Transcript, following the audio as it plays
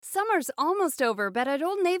Summer's almost over, but at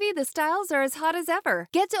Old Navy, the styles are as hot as ever.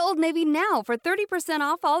 Get to Old Navy now for 30%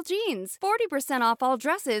 off all jeans, 40% off all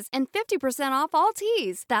dresses, and 50% off all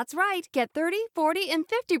tees. That's right. Get 30, 40, and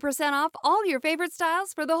 50% off all your favorite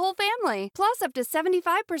styles for the whole family. Plus up to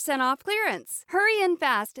 75% off clearance. Hurry in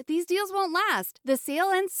fast. These deals won't last. The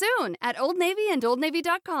sale ends soon at Old Navy and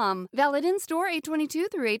OldNavy.com. Valid in store 8/22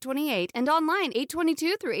 through 8/28 and online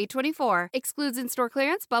 8/22 through 8/24. Excludes in-store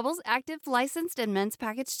clearance, Bubbles, Active, Licensed, and Men's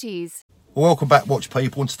Packaged Tees. Welcome back, watch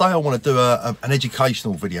people, and today I want to do an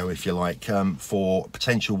educational video, if you like, for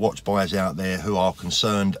potential watch buyers out there who are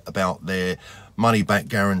concerned about their money back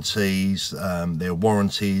guarantees, their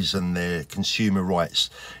warranties and their consumer rights.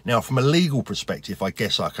 Now, from a legal perspective, I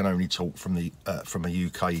guess I can only talk from a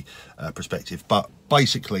UK perspective, but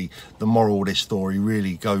basically the moral of this story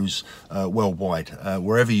really goes worldwide.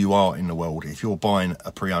 Wherever you are in the world, if you're buying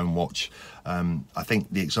a pre-owned watch, I think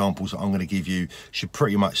the examples that I'm going to give you should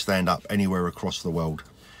pretty much stand up anywhere across the world.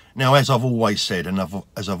 Now, as I've always said and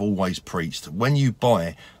as I've always preached, when you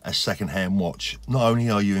buy a second-hand watch, not only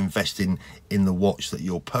are you investing in the watch that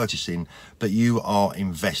you're purchasing, but you are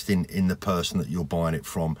investing in the person that you're buying it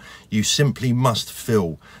from. You simply must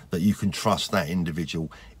feel that you can trust that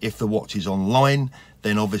individual. If the watch is online,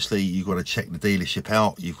 then obviously you've got to check the dealership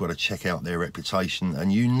out, you've got to check out their reputation,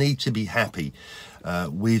 and you need to be happy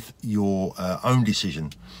with your own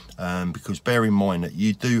decision. Because bear in mind that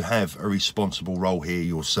you do have a responsible role here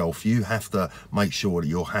yourself. You have to make sure that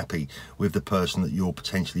you're happy with the person that you're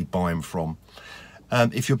potentially buying from.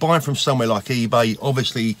 If you're buying from somewhere like eBay,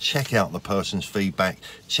 obviously check out the person's feedback,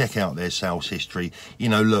 check out their sales history. You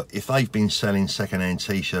know, look, if they've been selling second-hand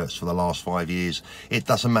t-shirts for the last 5 years, it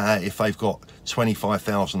doesn't matter if they've got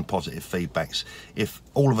 25,000 positive feedbacks. If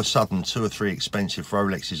all of a sudden 2 or 3 expensive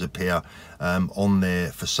Rolexes appear on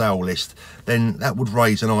their for sale list, then that would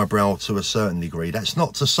raise an eyebrow to a certain degree. That's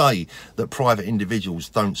not to say that private individuals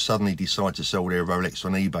don't suddenly decide to sell their Rolex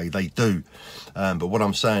on eBay. They do. But what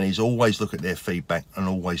I'm saying is always look at their feedback and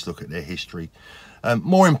always look at their history.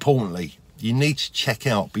 More importantly, you need to check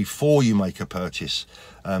out before you make a purchase,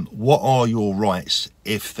 what are your rights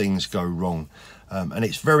if things go wrong. And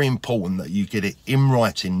it's very important that you get it in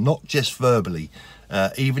writing, not just verbally,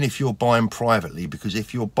 even if you're buying privately, because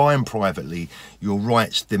if you're buying privately, your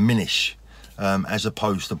rights diminish. As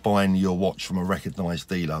opposed to buying your watch from a recognised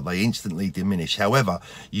dealer, they instantly diminish. However,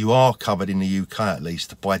 you are covered in the UK at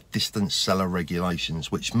least by distance seller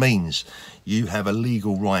regulations, which means you have a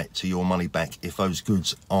legal right to your money back if those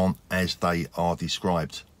goods aren't as they are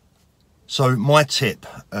described. So my tip,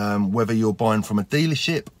 whether you're buying from a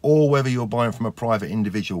dealership or whether you're buying from a private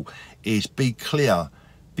individual, is be clear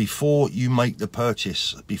before you make the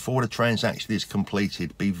purchase, before the transaction is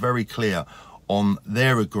completed. Be very clear on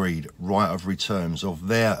their agreed right of returns, of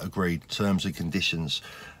their agreed terms and conditions.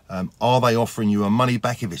 Are they offering you a money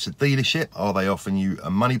back if it's a dealership? Are they offering you a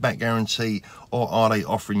money back guarantee, or are they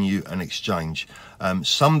offering you an exchange?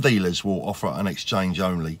 Some dealers will offer an exchange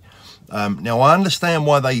only. Now, I understand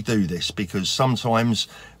why they do this, because sometimes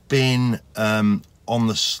being on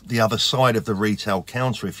the other side of the retail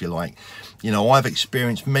counter, if you like, you know, I've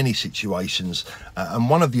experienced many situations, and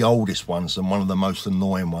one of the oldest ones and one of the most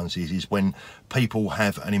annoying ones is when people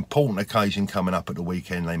have an important occasion coming up at the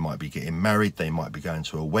weekend. They might be getting married, they might be going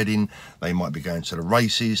to a wedding, they might be going to the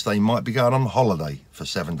races, they might be going on holiday for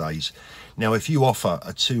 7 days. Now, if you offer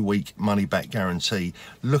a 2-week money back guarantee,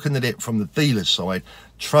 looking at it from the dealer's side,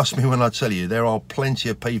 trust me when I tell you, there are plenty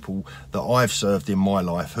of people that I've served in my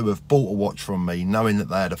life who have bought a watch from me knowing that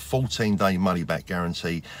they had a 14-day money back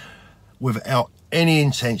guarantee without any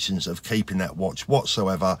intentions of keeping that watch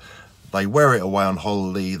whatsoever. They wear it away on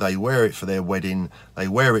holiday, they wear it for their wedding, they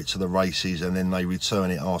wear it to the races, and then they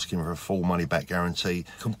return it asking for a full money back guarantee,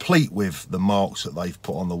 complete with the marks that they've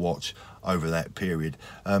put on the watch over that period.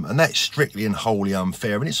 And that's strictly and wholly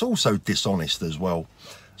unfair, and it's also dishonest as well.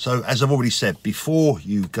 So as I've already said, before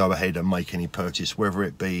you go ahead and make any purchase, whether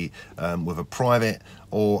it be with a private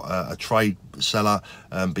or a trade seller,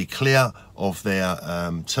 be clear of their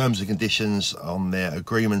terms and conditions, on their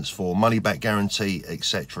agreements for money back guarantee,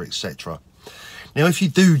 etc, etc. Now, if you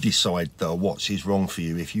do decide that a watch is wrong for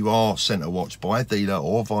you, if you are sent a watch by a dealer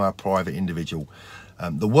or via a private individual,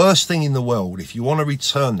 the worst thing in the world, if you want to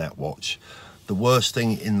return that watch, the worst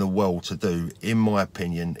thing in the world to do, in my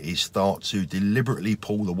opinion, is start to deliberately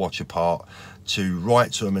pull the watch apart, to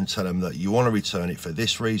write to them and tell them that you want to return it for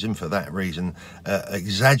this reason, for that reason,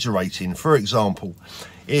 exaggerating. For example,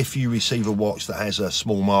 if you receive a watch that has a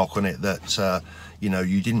small mark on it that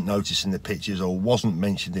you didn't notice in the pictures or wasn't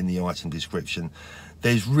mentioned in the item description,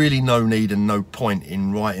 there's really no need and no point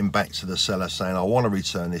in writing back to the seller saying, I want to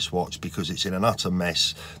return this watch because it's in an utter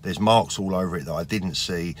mess, there's marks all over it that I didn't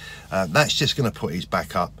see. That's just going to put his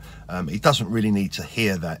back up. He doesn't really need to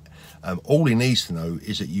hear that. All he needs to know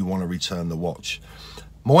is that you want to return the watch.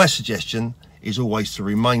 My suggestion is always to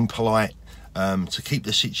remain polite, to keep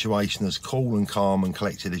the situation as cool and calm and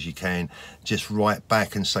collected as you can. Just write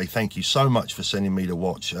back and say, thank you so much for sending me the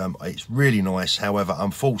watch. It's really nice. However,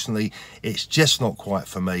 unfortunately, it's just not quite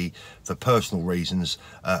for me for personal reasons.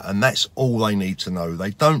 And that's all they need to know.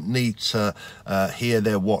 They don't need to hear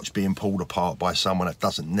their watch being pulled apart by someone that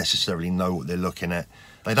doesn't necessarily know what they're looking at.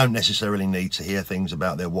 They don't necessarily need to hear things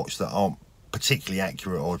about their watch that aren't particularly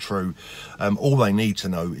accurate or true. All they need to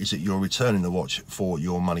know is that you're returning the watch for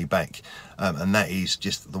your money back, and that is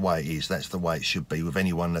just the way it is. That's the way it should be with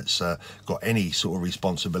anyone that's got any sort of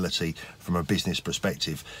responsibility from a business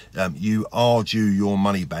perspective. You are due your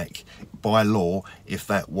money back by law if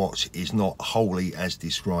that watch is not wholly as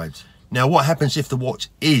described. Now, what happens if the watch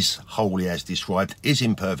is wholly as described, is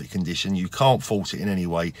in perfect condition, you can't fault it in any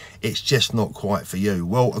way, it's just not quite for you?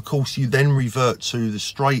 Well, of course, you then revert to the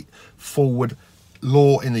straightforward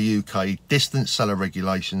law in the UK, distance seller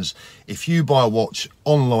regulations. If you buy a watch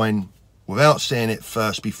online without seeing it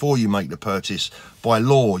first before you make the purchase, by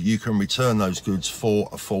law, you can return those goods for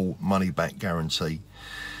a full money back guarantee.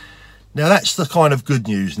 Now, that's the kind of good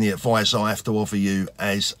news and the advice I have to offer you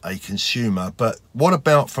as a consumer. But what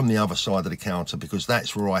about from the other side of the counter? Because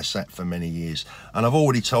that's where I sat for many years. And I've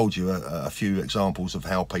already told you a few examples of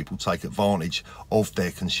how people take advantage of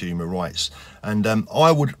their consumer rights. And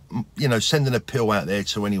I would, send an appeal out there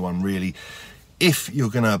to anyone really. If you're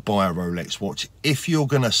going to buy a Rolex watch, if you're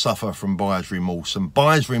going to suffer from buyer's remorse, and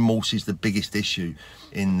buyer's remorse is the biggest issue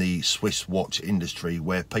in the Swiss watch industry,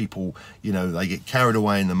 where people, they get carried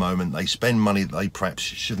away in the moment, they spend money that they perhaps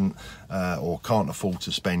shouldn't or can't afford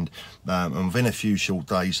to spend, and within a few short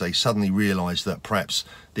days they suddenly realise that perhaps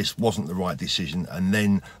this wasn't the right decision, and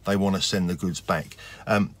then they want to send the goods back.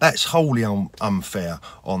 That's wholly unfair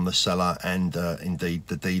on the seller and indeed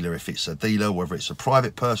the dealer. If it's a dealer, whether it's a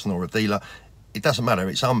private person or a dealer, it doesn't matter.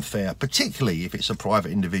 It's unfair, particularly if it's a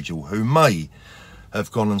private individual who may have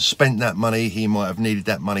gone and spent that money. He might have needed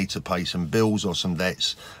that money to pay some bills or some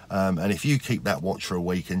debts. And if you keep that watch for a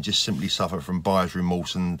week and just simply suffer from buyer's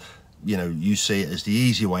remorse and, you see it as the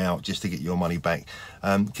easy way out just to get your money back,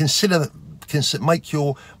 make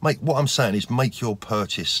what I'm saying is make your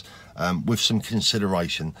purchase with some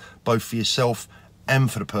consideration, both for yourself and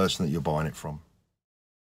for the person that you're buying it from.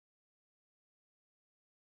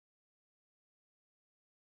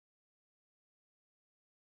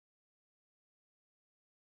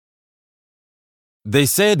 They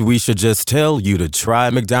said we should just tell you to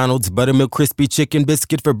try McDonald's Buttermilk Crispy Chicken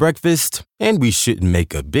Biscuit for breakfast, and we shouldn't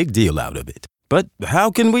make a big deal out of it. But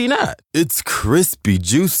how can we not? It's crispy,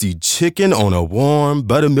 juicy chicken on a warm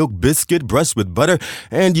buttermilk biscuit brushed with butter,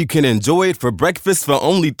 and you can enjoy it for breakfast for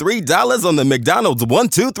only $3 on the McDonald's $1,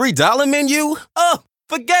 $2, $3 menu? Oh,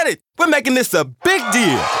 forget it. We're making this a big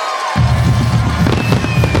deal.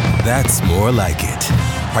 That's more like it.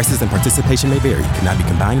 Prices and participation may vary. Cannot be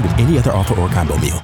combined with any other offer or combo meal.